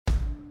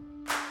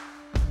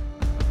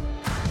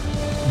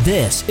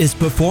This is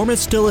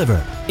Performance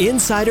Delivered,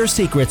 Insider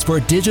Secrets for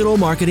Digital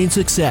Marketing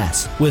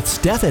Success with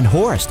Stefan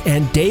Horst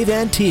and Dave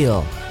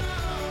Antiel.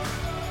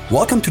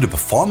 Welcome to the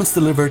Performance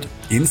Delivered,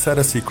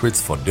 Insider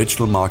Secrets for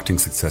Digital Marketing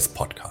Success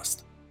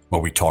podcast, where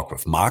we talk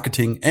with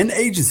marketing and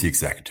agency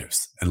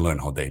executives and learn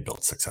how they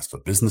build successful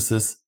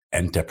businesses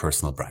and their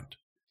personal brand.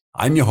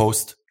 I'm your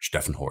host,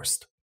 Stefan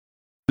Horst.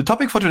 The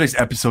topic for today's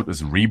episode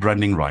is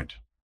rebranding right.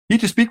 Here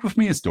to speak with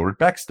me is Dorit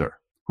Baxter,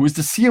 who is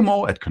the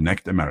CMO at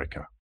Connect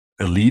America,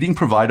 a leading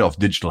provider of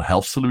digital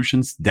health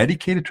solutions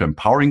dedicated to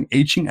empowering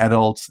aging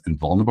adults and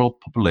vulnerable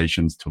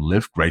populations to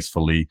live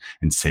gracefully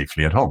and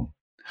safely at home.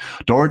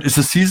 Dorit is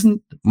a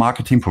seasoned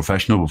marketing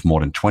professional with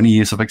more than 20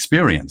 years of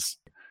experience.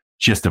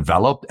 She has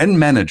developed and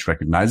managed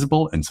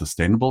recognizable and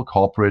sustainable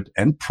corporate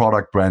and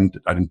product brand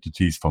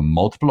identities for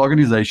multiple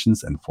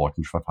organizations and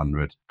Fortune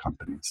 500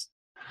 companies.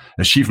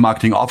 As Chief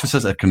Marketing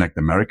Officer at Connect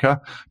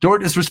America,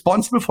 Dorit is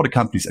responsible for the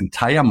company's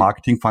entire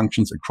marketing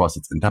functions across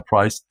its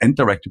enterprise and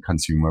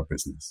direct-to-consumer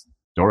business.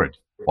 Dorit,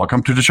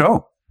 welcome to the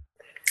show.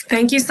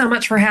 Thank you so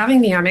much for having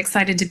me. I'm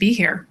excited to be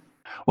here.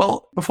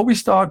 Well, before we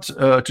start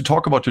to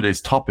talk about today's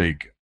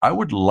topic, I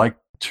would like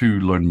to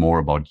learn more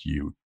about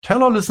you.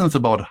 Tell our listeners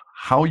about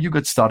how you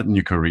got started in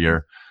your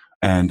career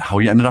and how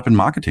you ended up in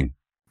marketing.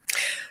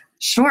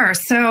 Sure.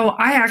 So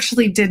I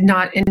actually did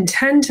not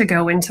intend to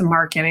go into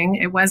marketing.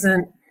 It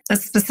wasn't a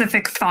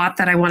specific thought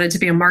that I wanted to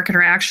be a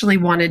marketer. I actually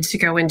wanted to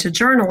go into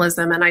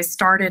journalism, and I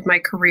started my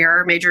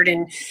career, majored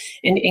in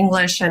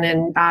English and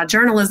in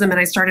journalism, and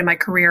I started my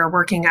career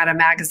working at a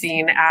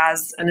magazine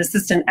as an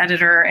assistant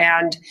editor,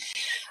 and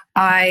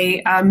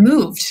I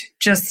moved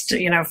just,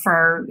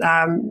 for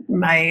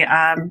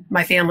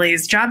my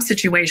family's job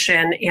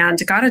situation, and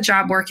got a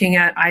job working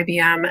at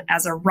IBM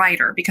as a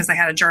writer because I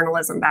had a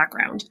journalism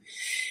background.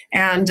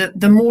 And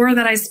the more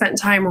that I spent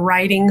time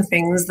writing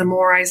things, the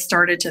more I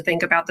started to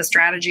think about the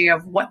strategy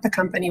of what the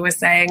company was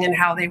saying and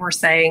how they were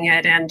saying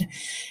it. And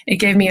it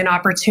gave me an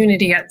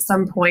opportunity at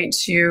some point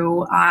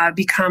to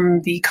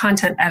become the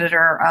content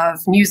editor of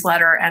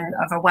newsletter and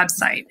of a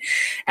website.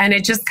 And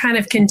it just kind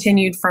of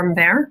continued from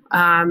there.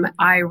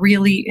 I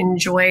really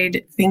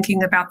enjoyed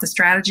thinking about the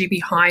strategy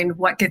behind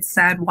what gets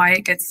said, why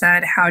it gets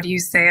said, how do you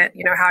say it,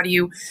 how do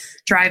you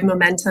drive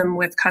momentum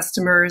with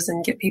customers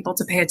and get people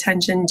to pay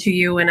attention to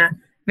you in a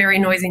very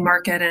noisy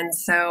market. And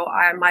so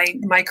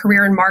my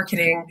career in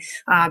marketing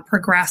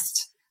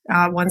progressed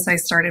once I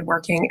started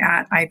working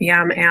at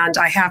IBM, and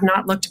I have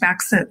not looked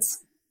back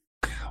since.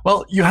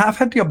 Well, you have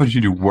had the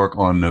opportunity to work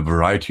on a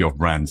variety of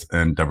brands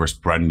and diverse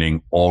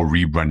branding or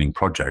rebranding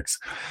projects.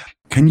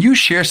 Can you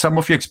share some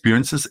of your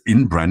experiences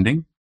in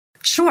branding?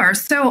 Sure.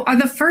 So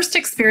the first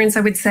experience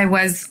I would say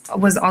was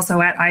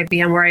also at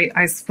IBM, where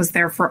I was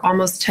there for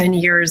almost 10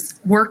 years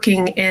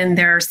working in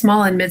their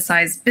small and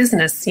mid-sized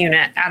business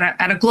unit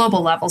at a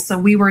global level. So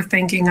we were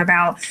thinking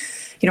about,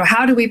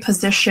 how do we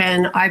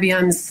position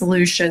IBM's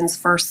solutions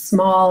for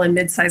small and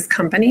mid-sized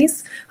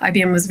companies?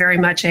 IBM was very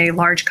much a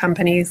large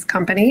company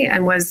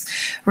and was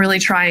really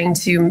trying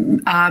to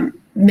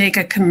make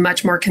a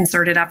much more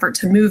concerted effort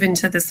to move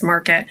into this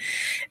market.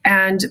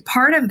 And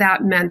part of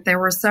that meant there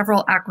were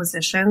several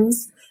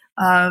acquisitions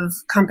of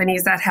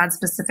companies that had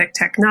specific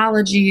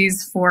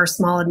technologies for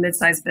small and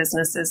mid-sized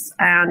businesses.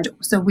 And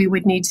so we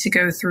would need to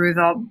go through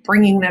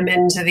bringing them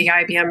into the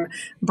IBM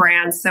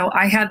brand. So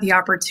I had the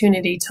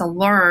opportunity to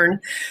learn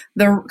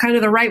the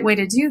right way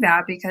to do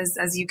that, because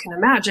as you can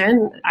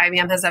imagine,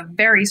 IBM has a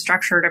very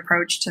structured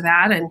approach to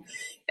that. And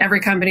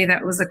every company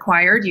that was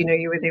acquired,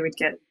 they would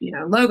get,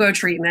 logo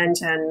treatment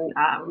and,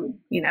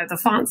 the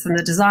fonts and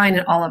the design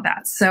and all of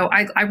that. So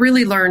I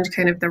really learned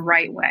kind of the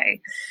right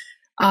way.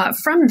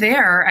 From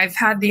there, I've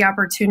had the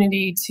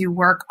opportunity to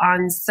work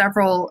on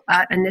several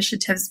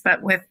initiatives,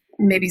 but with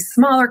maybe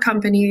smaller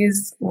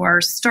companies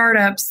or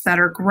startups that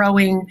are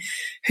growing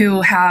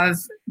who have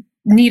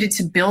needed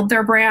to build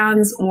their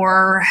brands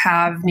or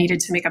have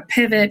needed to make a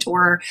pivot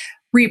or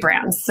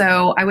rebrand.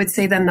 So I would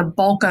say then the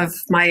bulk of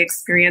my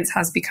experience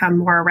has become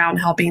more around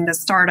helping the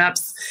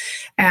startups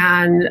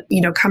and,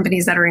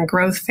 companies that are in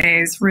growth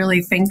phase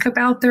really think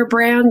about their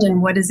brand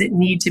and what does it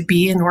need to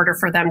be in order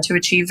for them to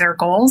achieve their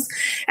goals.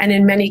 And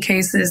in many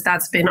cases,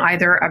 that's been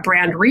either a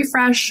brand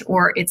refresh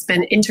or it's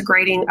been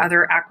integrating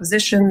other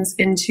acquisitions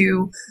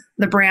into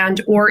the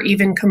brand, or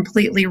even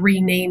completely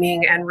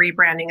renaming and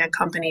rebranding a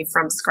company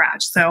from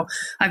scratch. So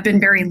I've been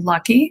very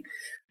lucky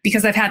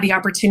because I've had the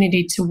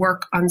opportunity to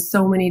work on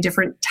so many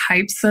different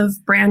types of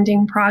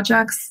branding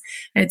projects.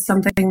 It's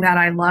something that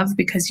I love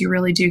because you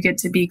really do get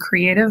to be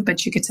creative,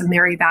 but you get to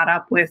marry that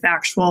up with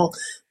actual,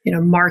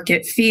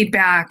 market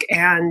feedback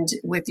and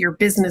with your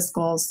business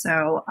goals.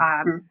 So,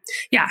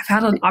 I've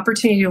had an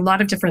opportunity to do a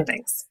lot of different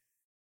things.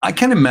 I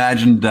can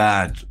imagine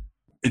that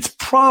it's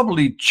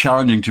probably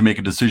challenging to make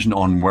a decision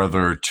on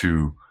whether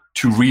to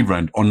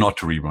rebrand or not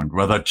to rebrand,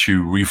 whether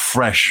to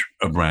refresh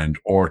a brand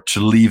or to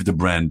leave the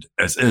brand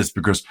as is,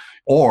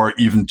 or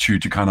even to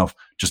kind of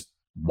just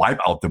wipe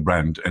out the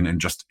brand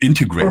and just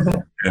integrate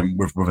it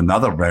with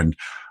another brand.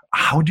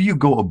 How do you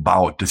go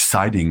about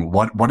deciding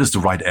what is the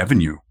right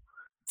avenue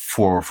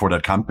for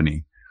that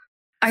company?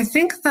 I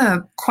think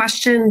the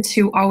question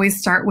to always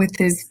start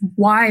with is,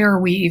 why are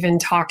we even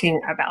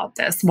talking about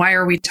this? Why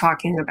are we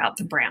talking about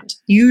the brand?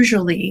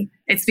 Usually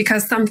it's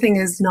because something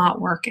is not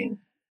working,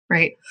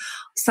 right?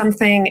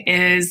 Something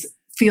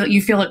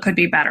you feel it could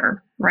be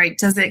better, right?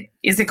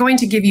 Is it going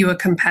to give you a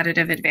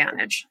competitive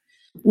advantage?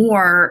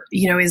 Or,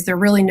 is there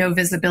really no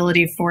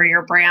visibility for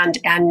your brand,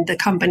 and the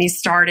company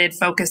started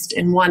focused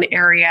in one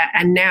area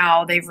and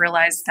now they've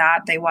realized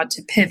that they want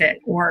to pivot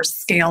or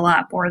scale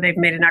up, or they've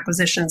made an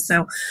acquisition.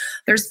 So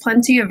there's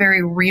plenty of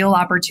very real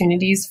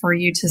opportunities for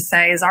you to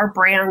say, is our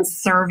brand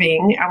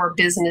serving our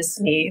business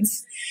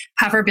needs?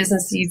 Have our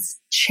business needs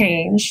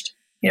changed?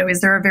 Is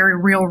there a very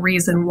real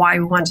reason why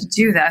we want to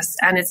do this?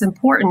 And it's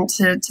important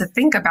to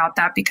think about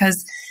that,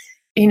 because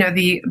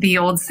the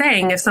old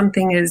saying, if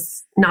something is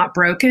not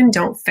broken,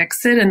 don't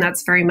fix it. And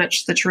that's very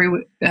much the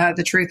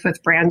truth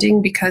with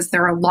branding, because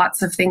there are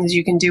lots of things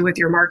you can do with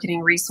your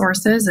marketing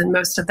resources, and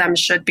most of them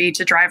should be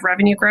to drive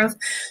revenue growth.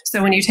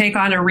 So when you take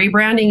on a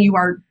rebranding, you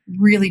are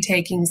really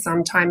taking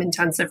some time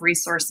intensive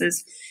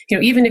resources,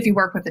 even if you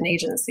work with an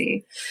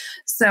agency.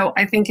 So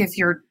I think if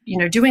you're,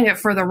 doing it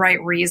for the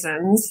right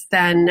reasons,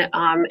 then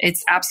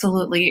it's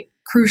absolutely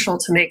crucial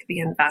to make the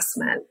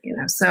investment.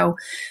 So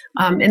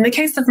in the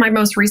case of my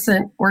most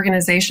recent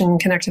organization,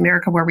 Connect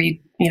America, where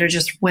we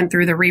just went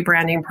through the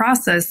rebranding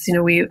process,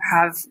 we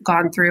have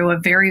gone through a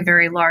very,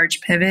 very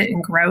large pivot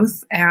in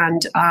growth,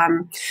 and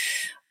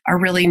are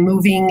really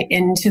moving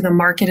into the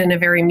market in a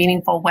very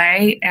meaningful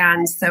way.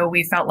 And so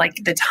we felt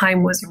like the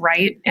time was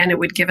right, and it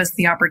would give us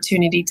the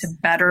opportunity to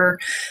better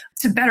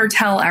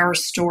tell our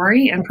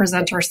story and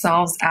present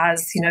ourselves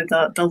as,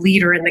 the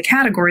leader in the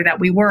category that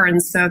we were.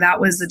 And so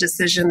that was a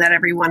decision that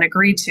everyone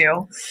agreed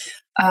to.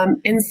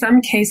 In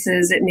some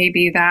cases, it may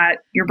be that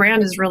your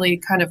brand is really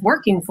kind of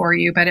working for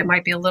you, but it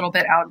might be a little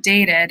bit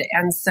outdated.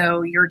 And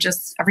so you're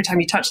just, every time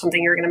you touch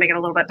something, you're going to make it a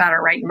little bit better,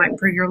 right? You might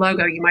improve your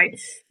logo. You might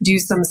do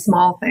some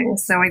small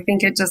things. So I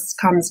think it just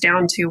comes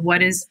down to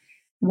what is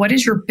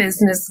your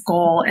business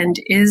goal, and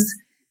is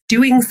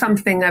doing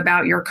something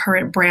about your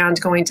current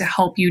brand going to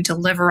help you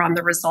deliver on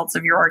the results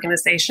of your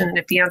organization? And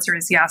if the answer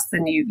is yes,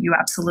 then you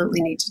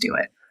absolutely need to do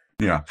it.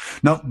 Yeah.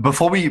 Now,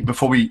 before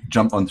we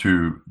jump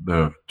onto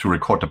to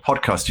record the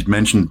podcast, you'd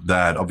mentioned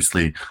that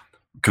obviously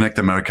Connect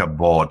America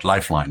bought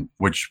Lifeline,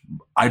 which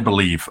I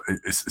believe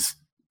is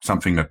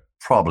something that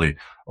probably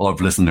a lot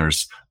of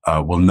listeners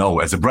will know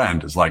as a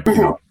brand. It's like,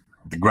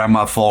 the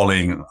grandma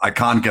falling, I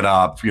can't get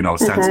up,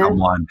 send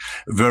someone.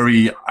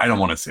 Very, I don't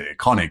want to say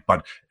iconic,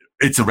 but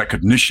it's a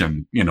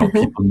recognition.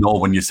 People know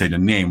when you say the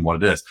name what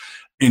it is.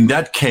 In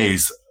that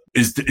case,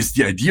 is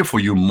the idea for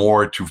you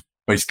more to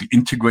basically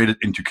integrate it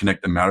into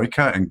Connect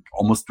America and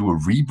almost do a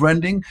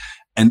rebranding?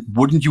 And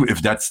wouldn't you,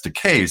 if that's the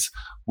case,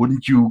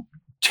 wouldn't you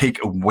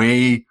take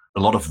away a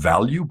lot of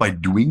value by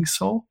doing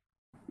so?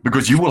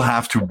 Because you will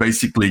have to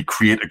basically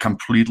create a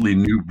completely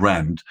new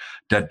brand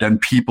that then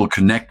people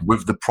connect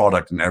with the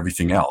product and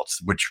everything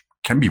else, which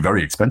can be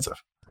very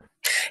expensive.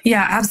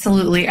 Yeah,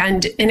 absolutely.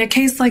 And in a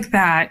case like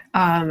that,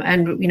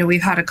 and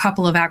we've had a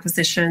couple of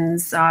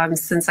acquisitions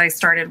since I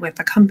started with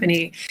the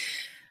company.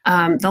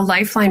 The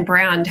Lifeline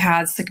brand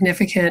has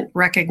significant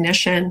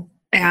recognition.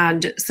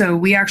 And so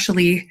we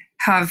actually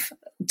have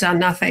done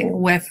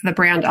nothing with the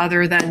brand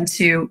other than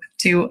to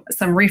do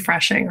some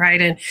refreshing,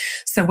 right? And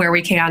so where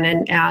we can,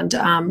 and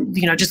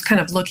just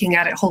kind of looking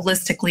at it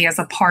holistically as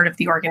a part of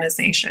the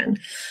organization.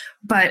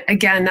 But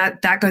again,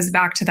 that goes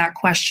back to that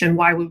question,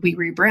 why would we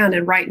rebrand?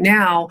 And right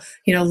now,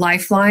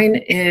 Lifeline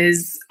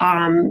is,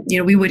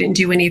 we wouldn't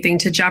do anything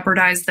to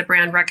jeopardize the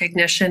brand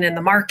recognition in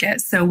the market.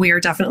 So we are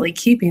definitely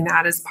keeping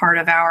that as part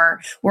of our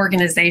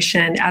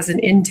organization as an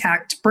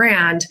intact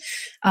brand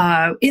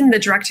in the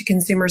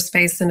direct-to-consumer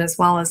space, and as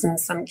well as in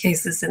some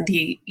cases in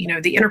the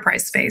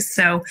enterprise space.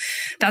 So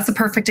that's a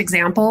perfect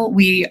example.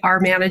 We are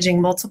managing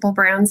multiple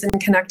brands in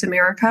Connect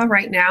America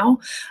right now.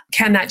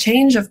 Can that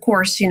change? Of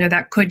course,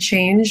 that could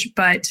change.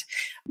 But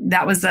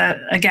that was a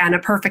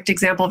perfect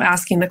example of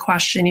asking the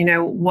question,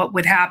 what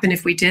would happen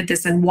if we did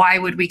this, and why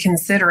would we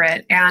consider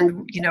it?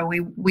 And,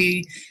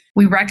 we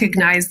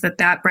recognize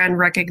that brand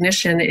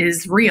recognition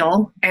is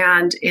real,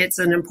 and it's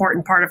an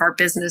important part of our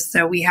business.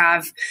 So we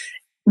have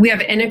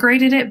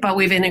integrated it, but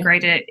we've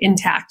integrated it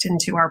intact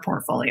into our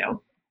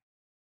portfolio.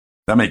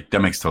 That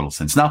makes total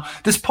sense. Now,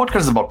 this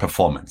podcast is about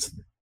performance.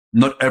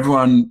 Not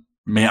everyone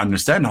may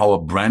understand how a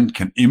brand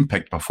can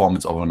impact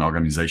performance of an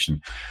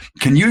organization.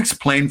 Can you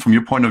explain from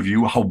your point of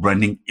view how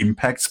branding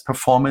impacts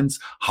performance?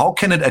 How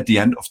can it at the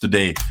end of the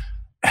day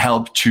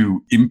help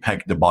to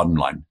impact the bottom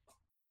line?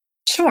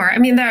 Sure. I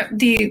mean,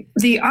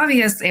 the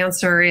obvious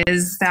answer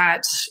is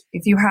that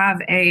if you have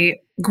a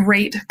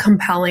great,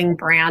 compelling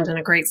brand and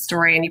a great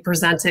story, and you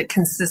present it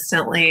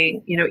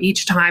consistently,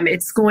 each time,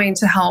 it's going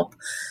to help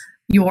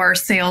your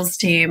sales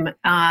team,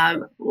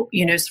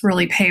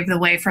 really pave the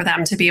way for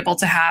them to be able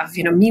to have,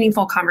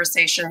 meaningful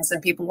conversations,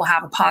 and people will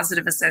have a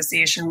positive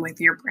association with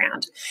your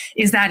brand.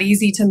 Is that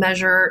easy to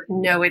measure?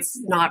 No, it's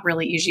not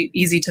really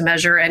easy to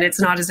measure. And it's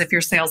not as if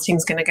your sales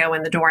team's going to go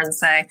in the door and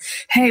say,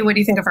 hey, what do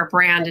you think of our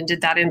brand? And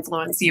did that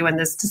influence you in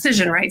this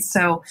decision, right?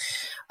 So,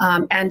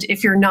 and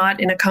if you're not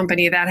in a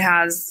company that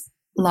has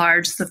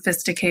large,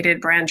 sophisticated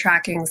brand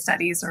tracking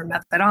studies or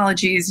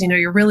methodologies,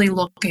 you're really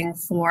looking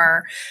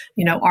for,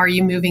 are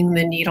you moving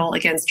the needle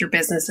against your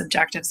business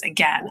objectives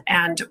again?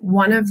 And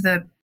one of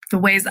the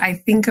ways I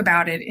think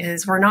about it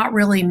is we're not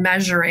really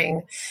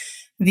measuring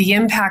the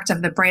impact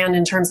of the brand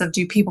in terms of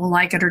do people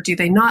like it or do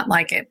they not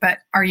like it, but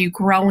are you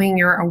growing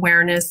your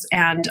awareness,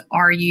 and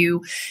are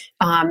you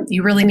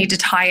really need to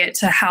tie it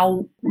to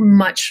how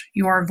much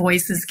your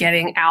voice is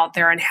getting out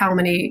there and how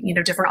many,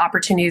 different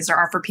opportunities there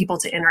are for people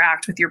to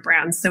interact with your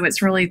brand. So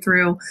it's really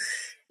through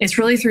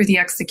the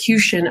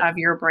execution of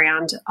your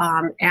brand,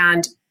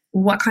 and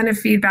what kind of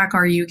feedback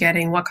are you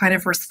getting? What kind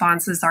of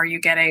responses are you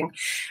getting?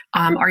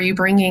 Are you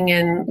bringing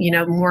in,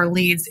 more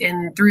leads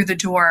in through the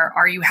door?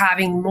 Are you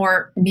having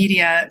more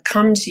media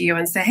come to you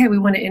and say, hey, we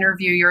want to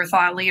interview your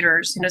thought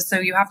leaders? So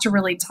you have to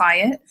really tie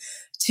it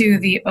to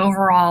the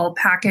overall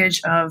package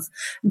of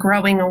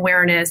growing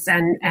awareness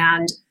and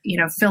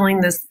filling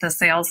the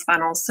sales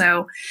funnel.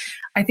 So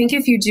I think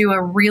if you do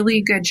a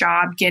really good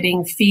job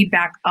getting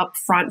feedback up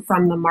front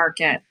from the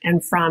market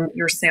and from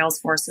your sales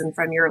force and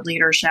from your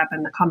leadership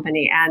and the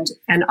company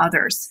and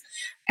others,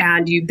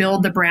 and you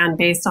build the brand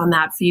based on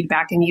that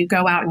feedback and you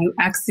go out and you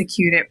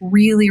execute it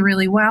really,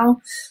 really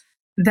well,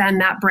 then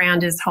that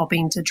brand is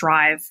helping to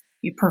drive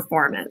your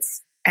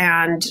performance.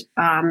 And,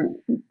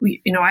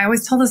 I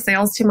always tell the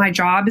sales team, my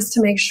job is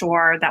to make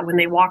sure that when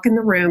they walk in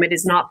the room, it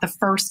is not the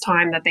first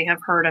time that they have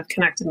heard of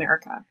Connect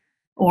America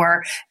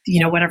or,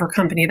 whatever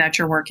company that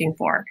you're working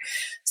for.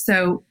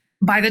 So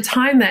by the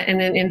time that,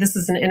 and this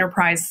is an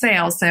enterprise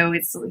sale, so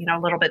it's, a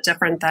little bit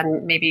different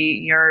than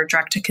maybe your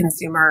direct to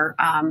consumer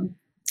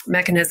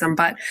mechanism,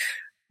 but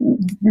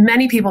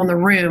many people in the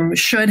room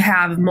should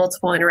have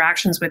multiple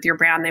interactions with your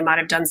brand. They might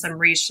have done some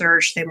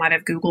research. They might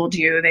have Googled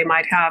you. They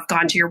might have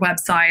gone to your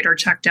website or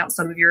checked out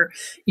some of your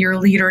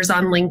leaders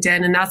on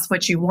LinkedIn. And that's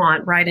what you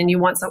want, right? And you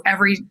want, so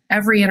every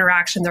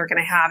interaction they're going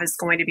to have is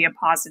going to be a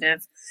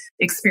positive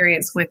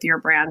experience with your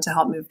brand to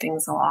help move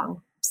things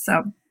along.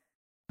 So,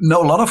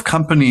 no, a lot of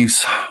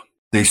companies,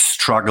 they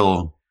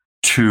struggle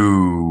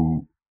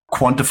to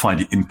quantify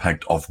the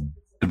impact of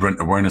the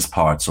brand awareness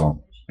part.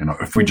 So,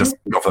 if we just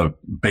think of a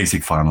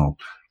basic funnel,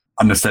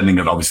 understanding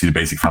that obviously the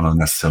basic funnel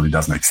necessarily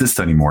doesn't exist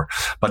anymore,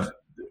 but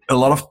a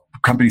lot of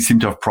companies seem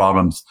to have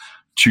problems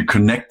to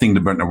connecting the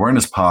brand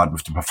awareness part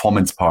with the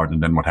performance part,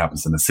 and then what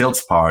happens in the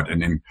sales part,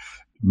 and then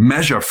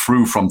measure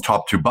through from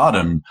top to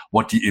bottom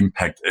what the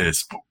impact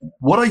is.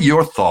 What are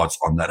your thoughts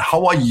on that?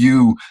 How are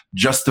you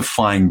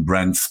justifying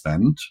brand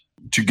spend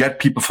to get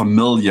people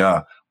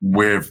familiar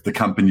with the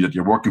company that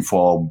you're working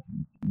for,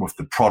 with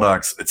the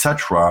products,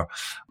 etc.,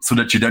 so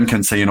that you then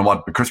can say,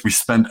 because we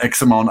spent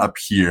X amount up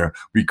here,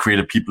 we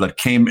created people that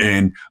came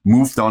in,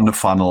 moved down the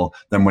funnel.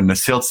 Then when the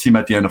sales team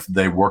at the end of the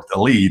day worked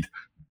a lead,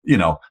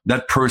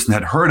 that person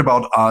had heard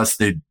about us.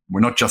 They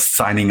were not just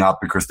signing up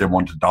because they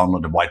want to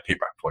download the white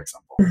paper, for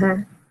example.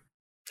 Mm-hmm.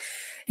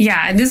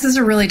 Yeah, and this is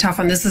a really tough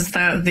one. This is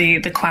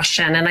the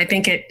question, and I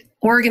think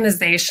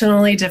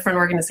organizationally, different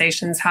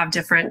organizations have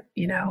different,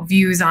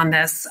 views on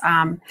this.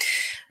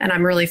 And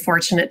I'm really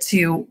fortunate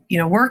to,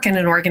 work in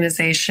an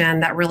organization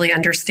that really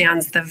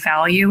understands the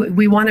value.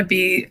 We want to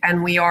be,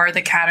 and we are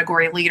the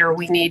category leader.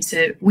 We need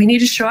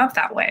to show up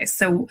that way.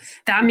 So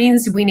that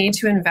means we need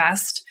to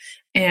invest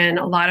in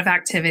a lot of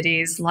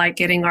activities like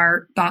getting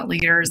our thought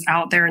leaders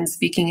out there and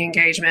speaking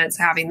engagements,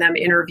 having them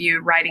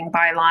interview, writing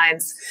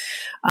bylines,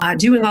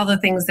 doing all the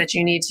things that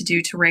you need to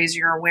do to raise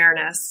your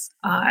awareness.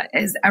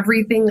 Is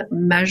everything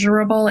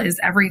measurable? Is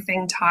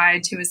everything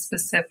tied to a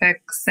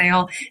specific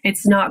sale?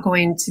 It's not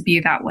going to be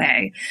that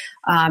way,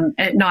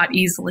 not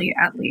easily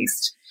at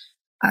least.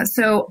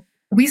 So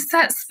we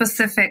set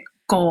specific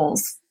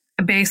goals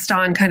based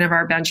on kind of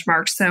our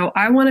benchmarks. So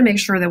I want to make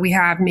sure that we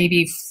have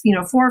maybe,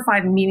 4 or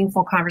 5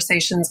 meaningful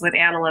conversations with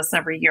analysts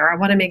every year. I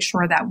want to make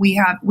sure that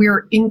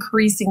we're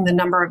increasing the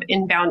number of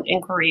inbound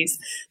inquiries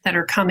that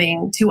are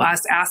coming to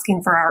us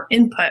asking for our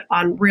input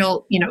on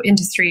real,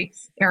 industry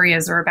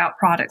areas or about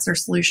products or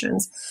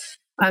solutions.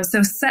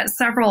 So set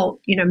several,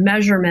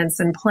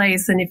 measurements in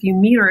place. And if you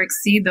meet or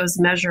exceed those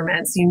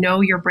measurements,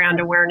 your brand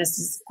awareness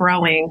is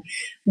growing.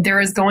 There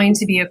is going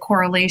to be a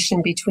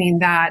correlation between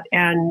that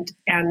and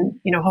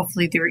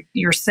hopefully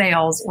your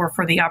sales or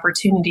for the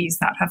opportunities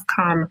that have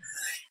come.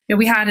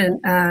 We had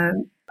a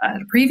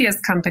previous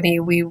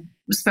company, we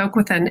spoke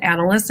with an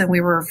analyst, and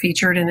we were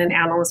featured in an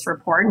analyst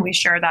report, and we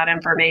shared that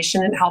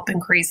information and helped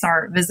increase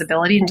our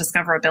visibility and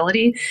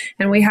discoverability.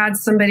 And we had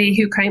somebody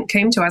who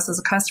came to us as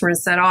a customer and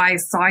said, "Oh, I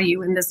saw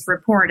you in this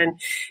report." And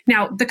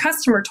now the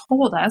customer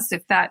told us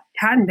if that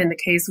hadn't been the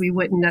case, we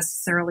wouldn't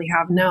necessarily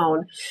have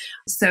known.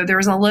 So there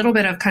was a little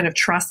bit of kind of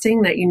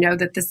trusting that you know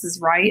that this is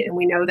right, and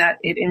we know that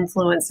it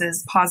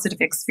influences positive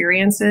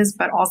experiences,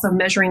 but also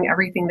measuring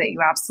everything that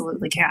you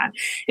absolutely can.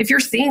 If you're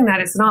seeing that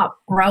it's not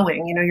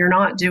growing, you're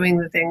not doing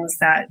the things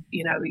that,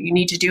 you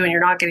need to do and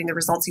you're not getting the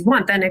results you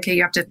want, then, okay,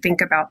 you have to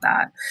think about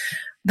that.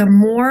 The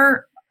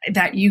more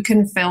that you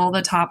can fill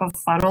the top of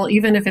funnel,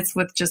 even if it's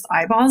with just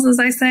eyeballs, as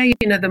I say,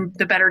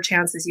 the better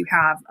chances you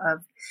have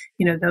of,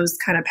 those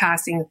kind of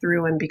passing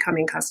through and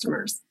becoming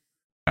customers.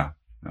 Yeah.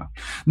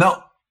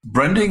 Now,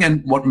 branding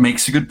and what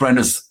makes a good brand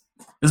is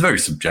very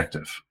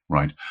subjective,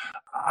 right?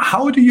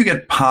 How do you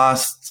get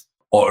past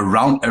or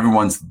around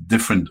everyone's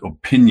different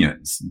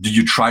opinions? Do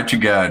you try to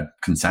get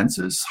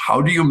consensus?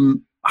 How do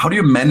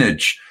you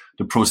manage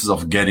the process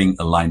of getting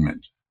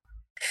alignment?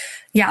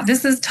 Yeah,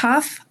 this is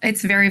tough.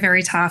 It's very,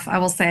 very tough. I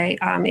will say,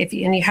 and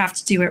you have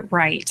to do it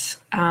right.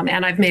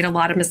 And I've made a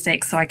lot of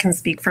mistakes, so I can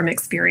speak from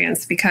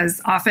experience,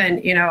 because often,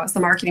 as a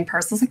marketing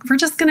person, it's like, we're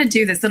just going to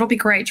do this. It'll be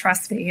great.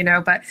 Trust me,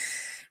 but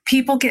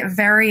people get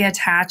very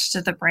attached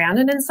to the brand.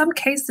 And in some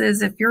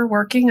cases, if you're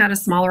working at a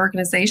small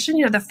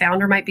organization, the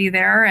founder might be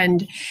there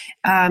and,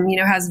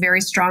 has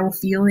very strong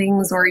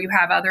feelings, or you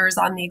have others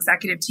on the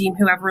executive team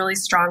who have really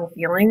strong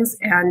feelings,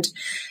 and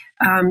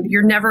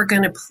you're never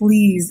going to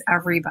please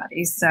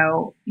everybody.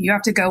 So you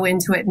have to go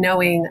into it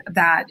knowing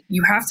that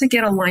you have to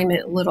get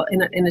alignment a little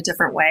in a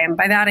different way. And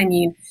by that, I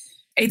mean,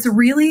 it's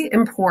really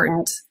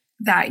important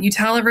that you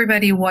tell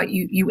everybody what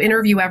you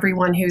interview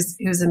everyone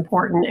who's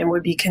important and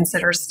would be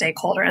considered a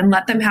stakeholder, and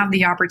let them have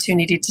the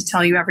opportunity to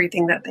tell you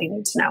everything that they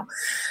need to know.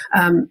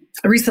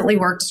 I recently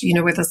worked,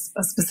 with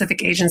a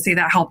specific agency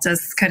that helped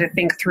us kind of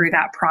think through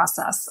that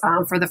process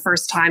for the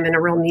first time in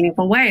a real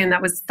meaningful way. And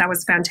that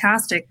was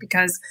fantastic,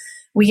 because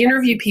we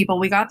interviewed people,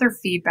 we got their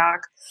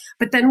feedback,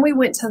 but then we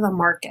went to the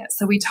market.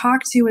 So we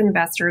talked to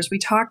investors, we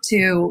talked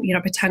to,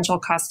 potential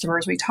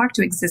customers, we talked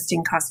to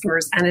existing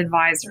customers and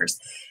advisors.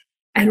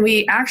 And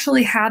we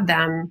actually had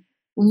them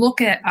look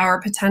at our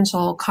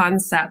potential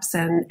concepts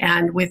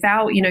and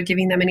without,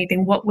 giving them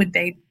anything, what would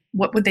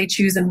they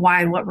choose and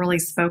why, and what really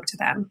spoke to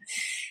them.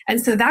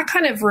 And so that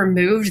kind of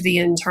removed the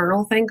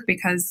internal think,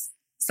 because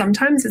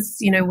sometimes it's,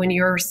 when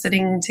you're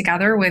sitting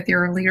together with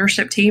your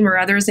leadership team or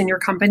others in your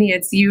company,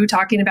 it's you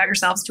talking about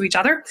yourselves to each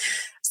other.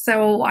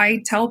 So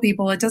I tell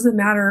people it doesn't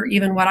matter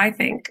even what I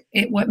think.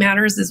 What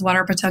matters is what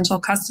our potential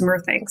customer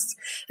thinks.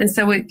 And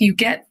so if you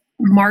get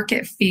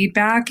market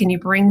feedback and you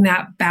bring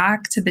that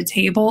back to the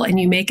table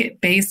and you make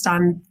it based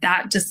on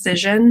that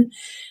decision,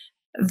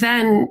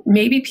 then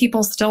maybe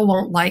people still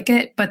won't like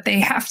it, but they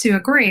have to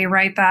agree,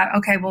 right? That,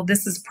 okay, well,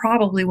 this is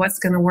probably what's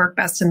going to work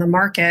best in the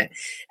market.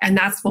 And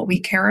that's what we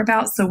care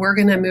about. So we're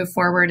going to move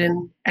forward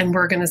and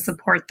we're going to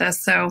support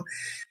this. So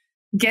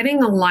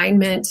getting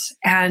alignment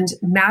and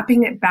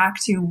mapping it back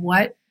to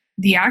what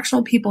the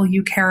actual people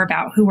you care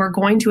about, who are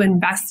going to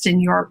invest in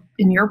your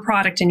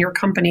product, in your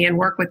company and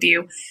work with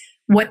you,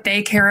 what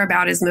they care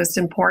about is most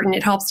important.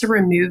 It helps to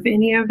remove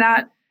any of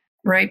that,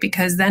 right?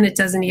 Because then it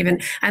doesn't even,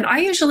 and I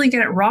usually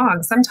get it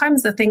wrong.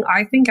 Sometimes the thing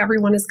I think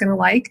everyone is going to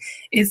like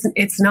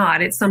it's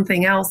not, it's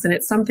something else. And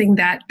it's something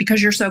that,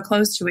 because you're so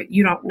close to it,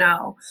 you don't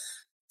know.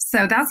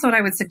 So that's what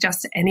I would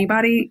suggest to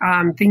anybody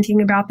thinking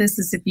about this,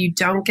 is if you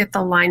don't get the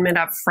alignment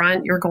up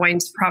front, you're going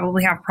to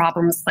probably have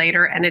problems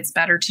later. And it's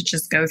better to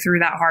just go through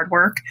that hard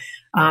work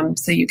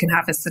so you can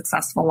have a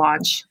successful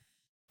launch.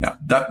 Yeah,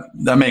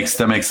 that makes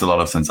a lot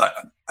of sense.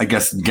 I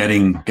guess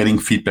getting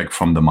feedback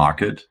from the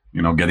market,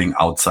 getting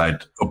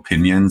outside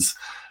opinions,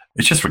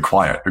 it's just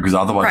required, because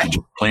otherwise right. You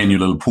just play in your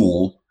little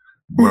pool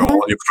where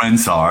all your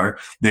friends are.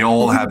 They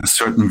all have a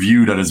certain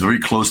view that is very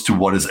close to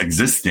what is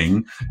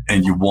existing,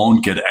 and you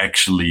won't get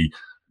actually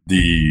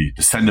the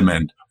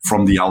sentiment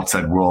from the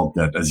outside world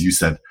that, as you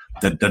said,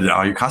 that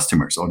are your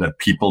customers or that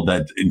people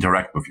that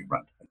interact with your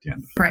brand at the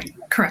end. Right.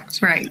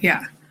 Correct. Right.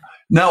 Yeah.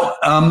 Now,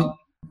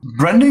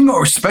 branding,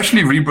 or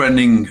especially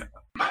rebranding,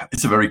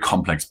 it's a very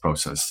complex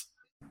process.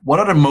 What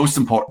are the most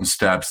important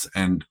steps,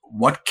 and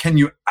what can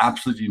you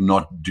absolutely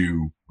not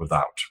do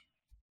without?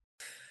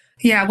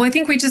 Yeah, well, I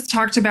think we just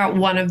talked about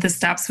one of the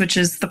steps, which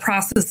is the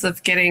process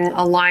of getting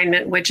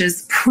alignment, which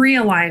is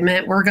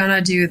pre-alignment. We're going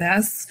to do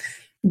this,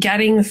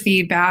 getting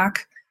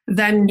feedback,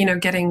 then,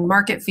 getting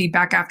market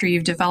feedback after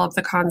you've developed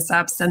the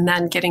concepts, and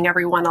then getting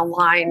everyone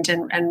aligned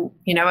and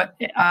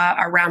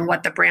around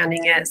what the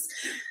branding is.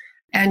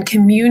 And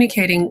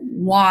communicating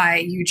why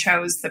you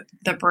chose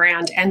the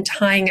brand and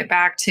tying it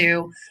back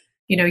to,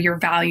 your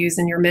values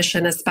and your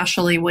mission,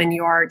 especially when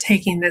you're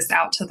taking this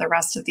out to the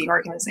rest of the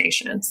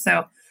organization.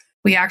 So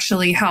we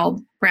actually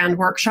held brand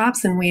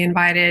workshops, and we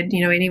invited,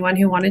 anyone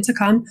who wanted to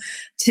come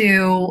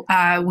to,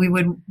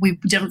 we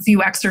did a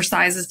few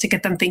exercises to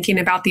get them thinking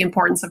about the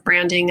importance of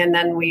branding. And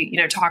then we,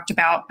 talked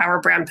about our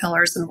brand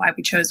pillars and why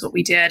we chose what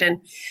we did.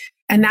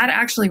 And that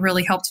actually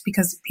really helped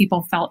because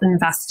people felt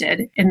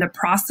invested in the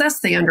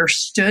process. They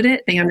understood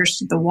it. They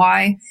understood the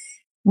why.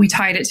 We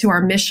tied it to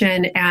our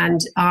mission,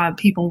 and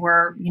people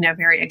were,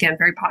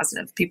 very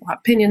positive. People have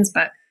opinions,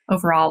 but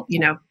overall,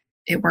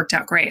 it worked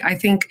out great. I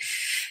think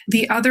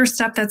the other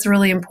step that's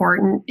really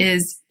important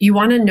is you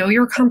want to know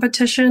your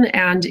competition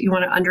and you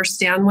want to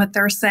understand what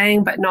they're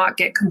saying, but not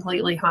get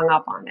completely hung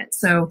up on it.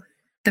 So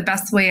the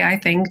best way, I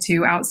think,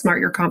 to outsmart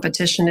your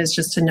competition is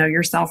just to know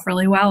yourself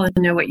really well and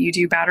know what you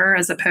do better,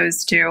 as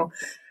opposed to,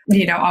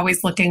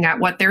 always looking at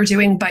what they're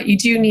doing. But you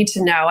do need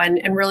to know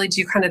and really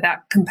do kind of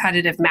that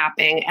competitive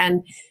mapping.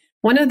 And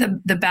one of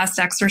the best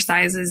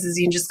exercises is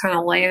you just kind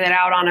of lay that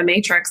out on a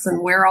matrix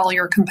and where all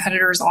your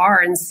competitors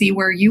are and see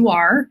where you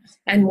are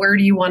and where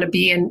do you want to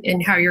be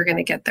and how you're going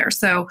to get there.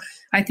 So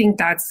I think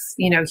that's,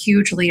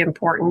 hugely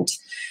important.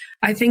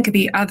 I think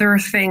the other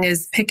thing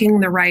is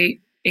picking the right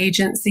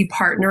agency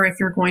partner if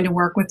you're going to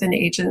work with an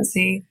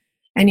agency.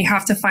 And you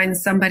have to find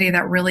somebody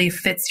that really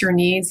fits your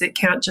needs. It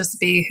can't just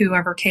be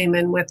whoever came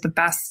in with the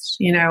best,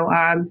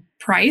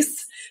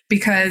 price,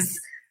 because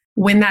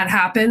when that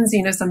happens,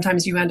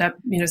 sometimes you end up,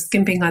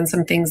 skimping on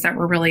some things that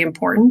were really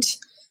important.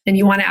 And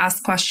you want to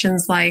ask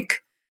questions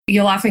like,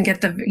 you'll often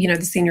get the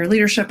senior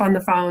leadership on the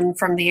phone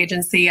from the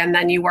agency, and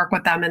then you work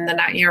with them, and then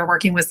you're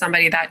working with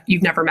somebody that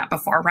you've never met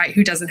before, right?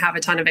 Who doesn't have a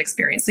ton of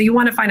experience. So you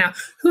want to find out,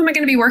 who am I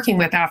going to be working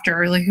with after?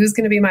 Or like, who's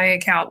going to be my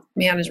account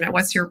management?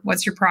 What's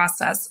your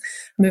process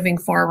moving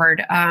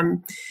forward?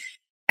 And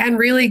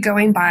really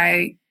going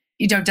by,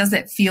 does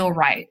it feel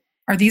right?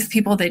 Are these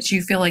people that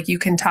you feel like you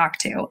can talk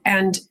to?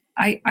 And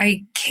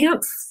I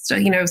can't,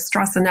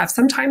 stress enough.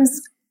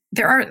 Sometimes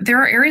there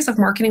are areas of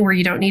marketing where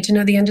you don't need to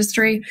know the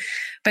industry,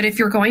 but if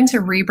you're going to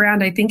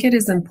rebrand, I think it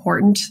is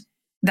important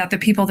that the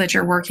people that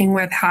you're working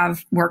with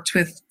have worked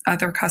with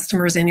other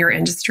customers in your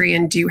industry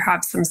and do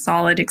have some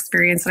solid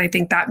experience. And I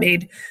think that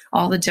made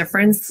all the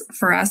difference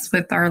for us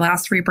with our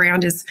last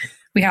rebrand. Is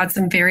we had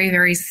some very,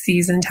 very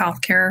seasoned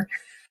healthcare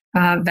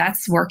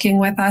vets working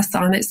with us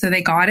on it, so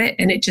they got it,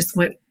 and it just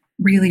went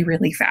really,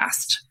 really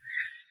fast.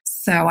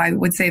 So I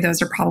would say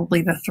those are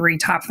probably the three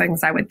top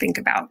things I would think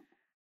about.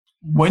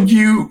 When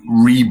you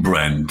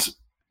rebrand,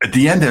 at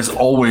the end, there's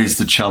always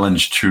the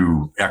challenge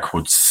to, air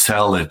quotes,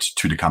 sell it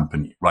to the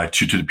company, right?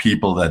 To the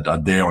people that are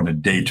there on a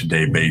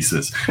day-to-day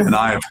basis. And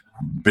I have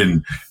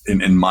been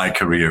in my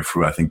career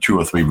through, I think, 2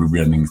 or 3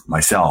 rebrandings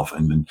myself.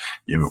 And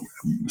then,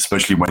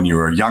 especially when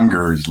you're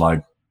younger, it's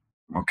like,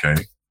 okay,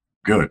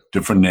 good.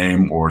 Different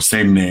name or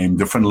same name,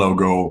 different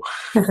logo,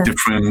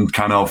 different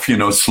kind of,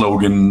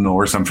 slogan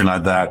or something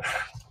like that.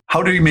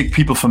 How do you make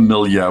people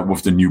familiar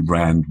with the new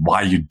brand,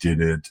 why you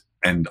did it?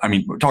 And I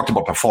mean, we talked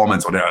about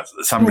performance, or there are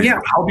some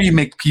reasons. Yeah. How do you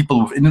make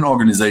people within an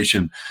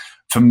organization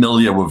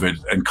familiar with it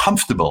and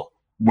comfortable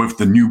with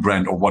the new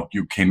brand or what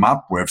you came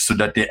up with, so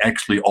that they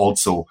actually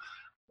also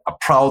are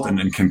proud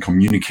and can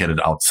communicate it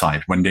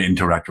outside when they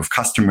interact with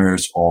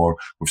customers or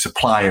with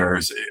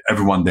suppliers,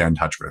 everyone they're in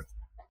touch with?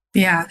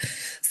 Yeah.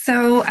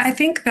 So I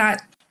think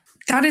that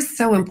is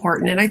so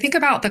important. And I think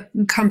about the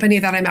company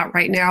that I'm at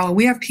right now.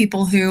 We have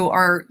people who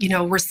are,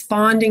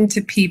 responding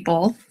to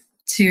people,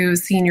 to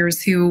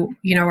seniors who,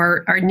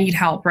 are need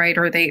help, right?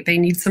 Or they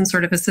need some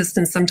sort of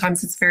assistance.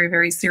 Sometimes it's very,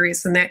 very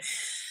serious. And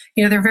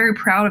they're very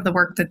proud of the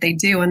work that they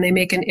do, and they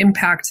make an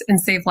impact and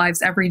save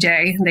lives every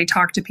day. And they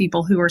talk to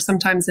people who are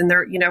sometimes in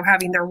their,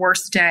 having their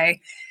worst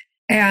day.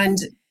 And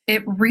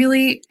it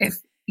really,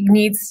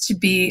 needs to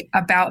be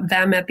about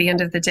them at the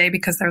end of the day,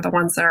 because they're the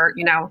ones that are,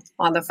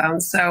 on the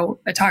phone. So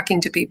talking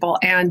to people.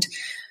 And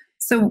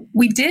so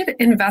we did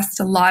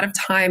invest a lot of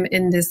time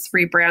in this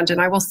rebrand.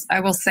 And I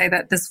will say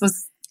that this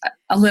was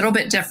a little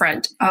bit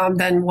different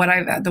than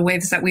the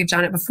ways that we've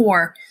done it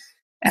before.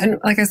 And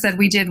like I said,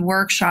 we did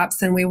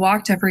workshops and we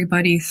walked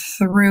everybody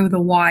through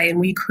the why, and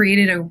we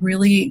created a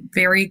really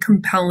very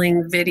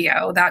compelling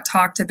video that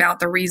talked about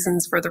the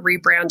reasons for the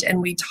rebrand.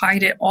 And we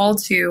tied it all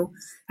to,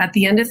 at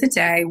the end of the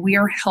day, we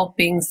are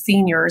helping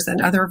seniors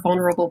and other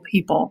vulnerable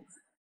people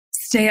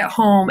stay at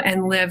home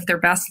and live their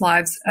best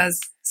lives as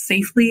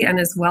safely and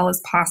as well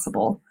as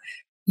possible.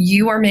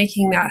 You are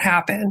making that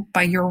happen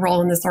by your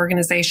role in this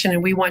organization.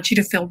 And we want you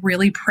to feel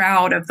really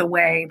proud of the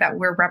way that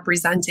we're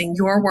representing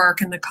your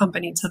work and the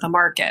company to the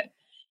market.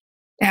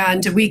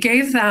 And we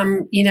gave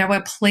them,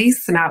 a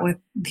placemat with,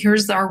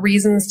 here's our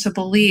reasons to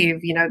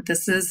believe,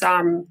 this is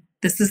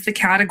the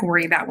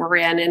category that we're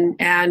in.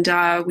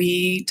 And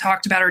we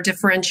talked about our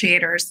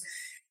differentiators.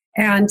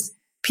 And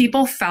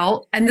people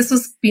felt, and this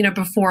was,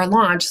 before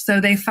launch,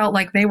 so they felt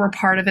like they were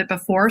part of it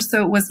before.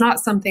 So it was not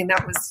something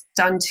that was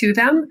done to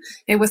them.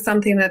 It was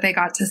something that they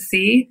got to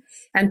see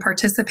and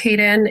participate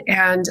in.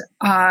 And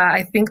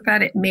I think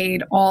that it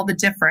made all the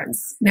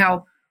difference.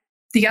 Now,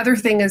 the other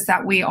thing is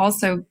that we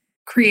also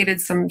created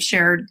some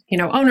shared,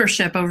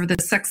 ownership over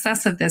the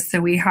success of this.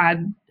 So we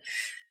had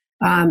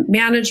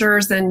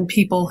managers and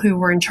people who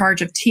were in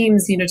charge of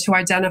teams, to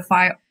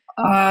identify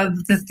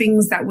the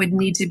things that would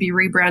need to be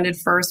rebranded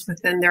first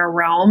within their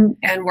realm,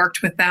 and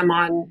worked with them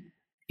on,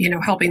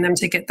 helping them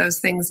to get those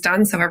things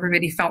done. So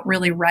everybody felt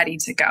really ready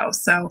to go.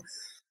 So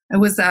it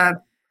was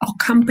a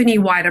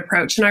company-wide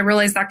approach. And I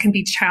realize that can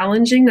be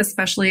challenging,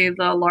 especially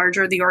the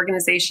larger the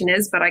organization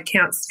is, but I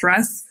can't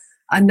stress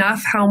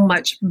enough how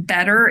much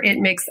better it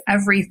makes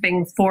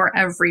everything for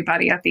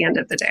everybody at the end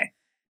of the day.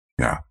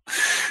 Yeah.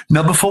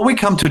 Now, before we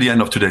come to the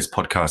end of today's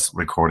podcast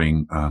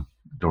recording,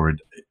 Dorit,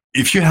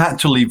 if you had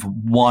to leave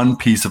one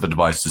piece of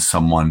advice to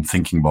someone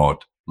thinking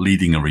about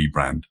leading a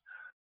rebrand,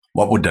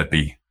 what would that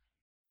be?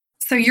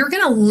 So you're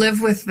going to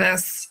live with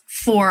this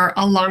for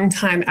a long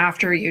time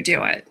after you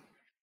do it.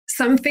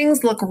 Some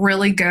things look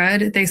really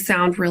good. They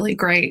sound really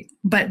great,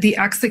 but the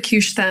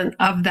execution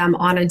of them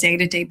on a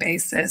day-to-day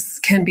basis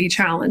can be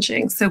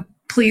challenging. So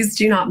please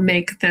do not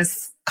make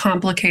this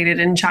complicated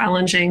and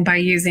challenging by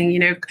using,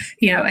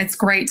 it's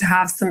great to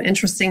have some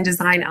interesting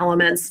design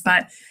elements,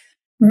 but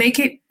make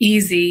it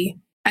easy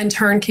and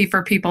turnkey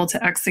for people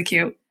to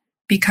execute.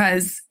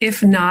 Because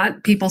if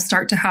not, people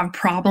start to have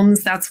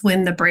problems. That's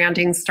when the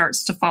branding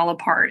starts to fall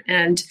apart.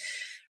 And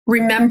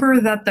remember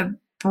that the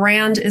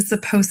brand is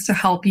supposed to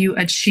help you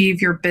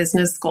achieve your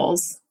business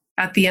goals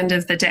at the end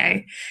of the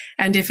day.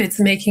 And if it's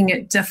making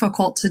it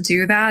difficult to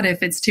do that,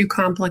 if it's too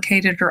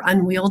complicated or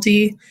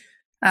unwieldy,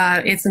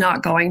 it's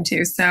not going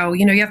to. So,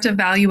 you have to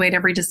evaluate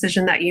every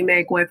decision that you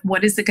make with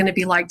what is it going to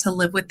be like to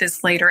live with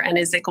this later? And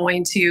is it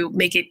going to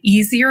make it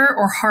easier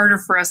or harder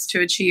for us to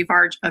achieve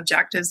our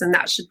objectives? And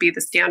that should be the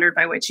standard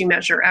by which you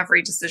measure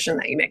every decision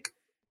that you make.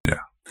 Yeah.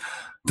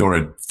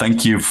 Dorit,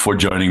 thank you for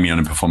joining me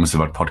on the Performance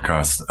About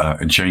podcast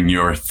and sharing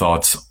your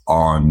thoughts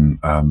on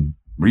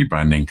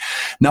rebranding.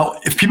 Now,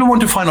 if people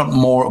want to find out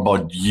more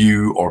about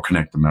you or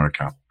Connect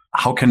America,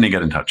 how can they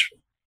get in touch?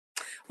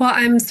 Well,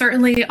 I'm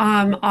certainly,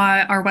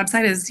 our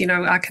website is,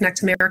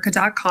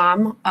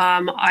 connectamerica.com.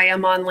 I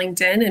am on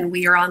LinkedIn and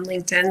we are on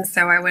LinkedIn.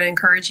 So I would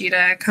encourage you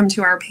to come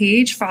to our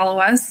page, follow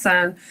us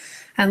and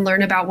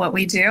learn about what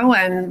we do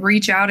and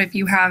reach out if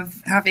you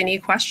have any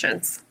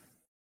questions.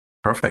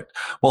 Perfect.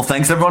 Well,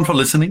 thanks everyone for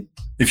listening.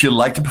 If you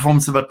like the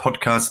Performance About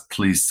podcast,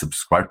 please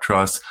subscribe to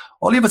us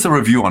or leave us a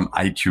review on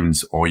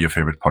iTunes or your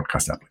favorite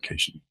podcast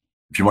application.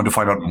 If you want to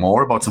find out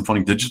more about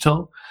Symphonic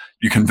Digital,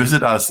 you can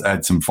visit us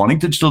at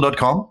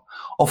symphonicdigital.com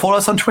or follow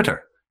us on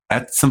Twitter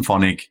at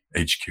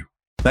SymphonicHQ.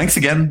 Thanks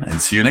again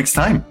and see you next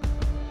time.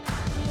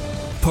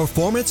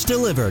 Performance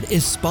Delivered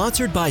is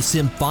sponsored by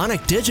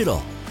Symphonic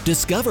Digital.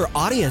 Discover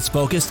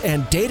audience-focused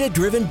and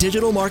data-driven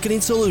digital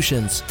marketing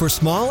solutions for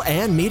small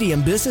and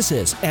medium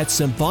businesses at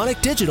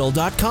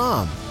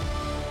symphonicdigital.com.